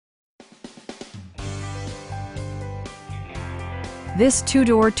This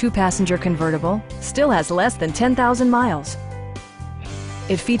two-door, two-passenger convertible still has less than 10,000 miles.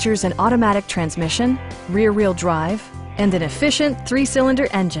 It features an automatic transmission, rear-wheel drive, and an efficient three-cylinder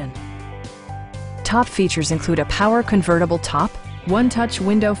engine. Top features include a power convertible top, one-touch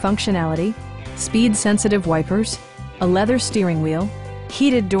window functionality, speed-sensitive wipers, a leather steering wheel,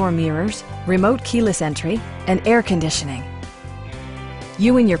 heated door mirrors, remote keyless entry, and air conditioning.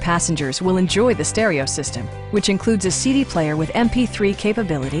 You and your passengers will enjoy the stereo system, which includes a CD player with MP3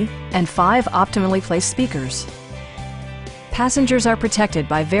 capability and 5 optimally placed speakers. Passengers are protected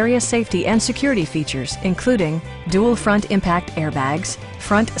by various safety and security features, including dual front impact airbags,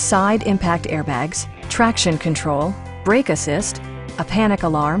 front side impact airbags, traction control, brake assist, a panic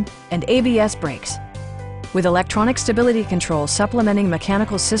alarm, and ABS brakes. With electronic stability control supplementing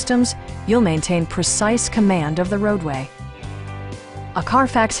mechanical systems, you'll maintain precise command of the roadway. A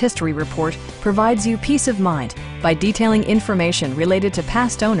Carfax history report provides you peace of mind by detailing information related to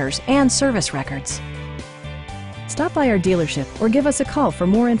past owners and service records. Stop by our dealership or give us a call for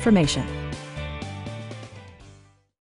more information.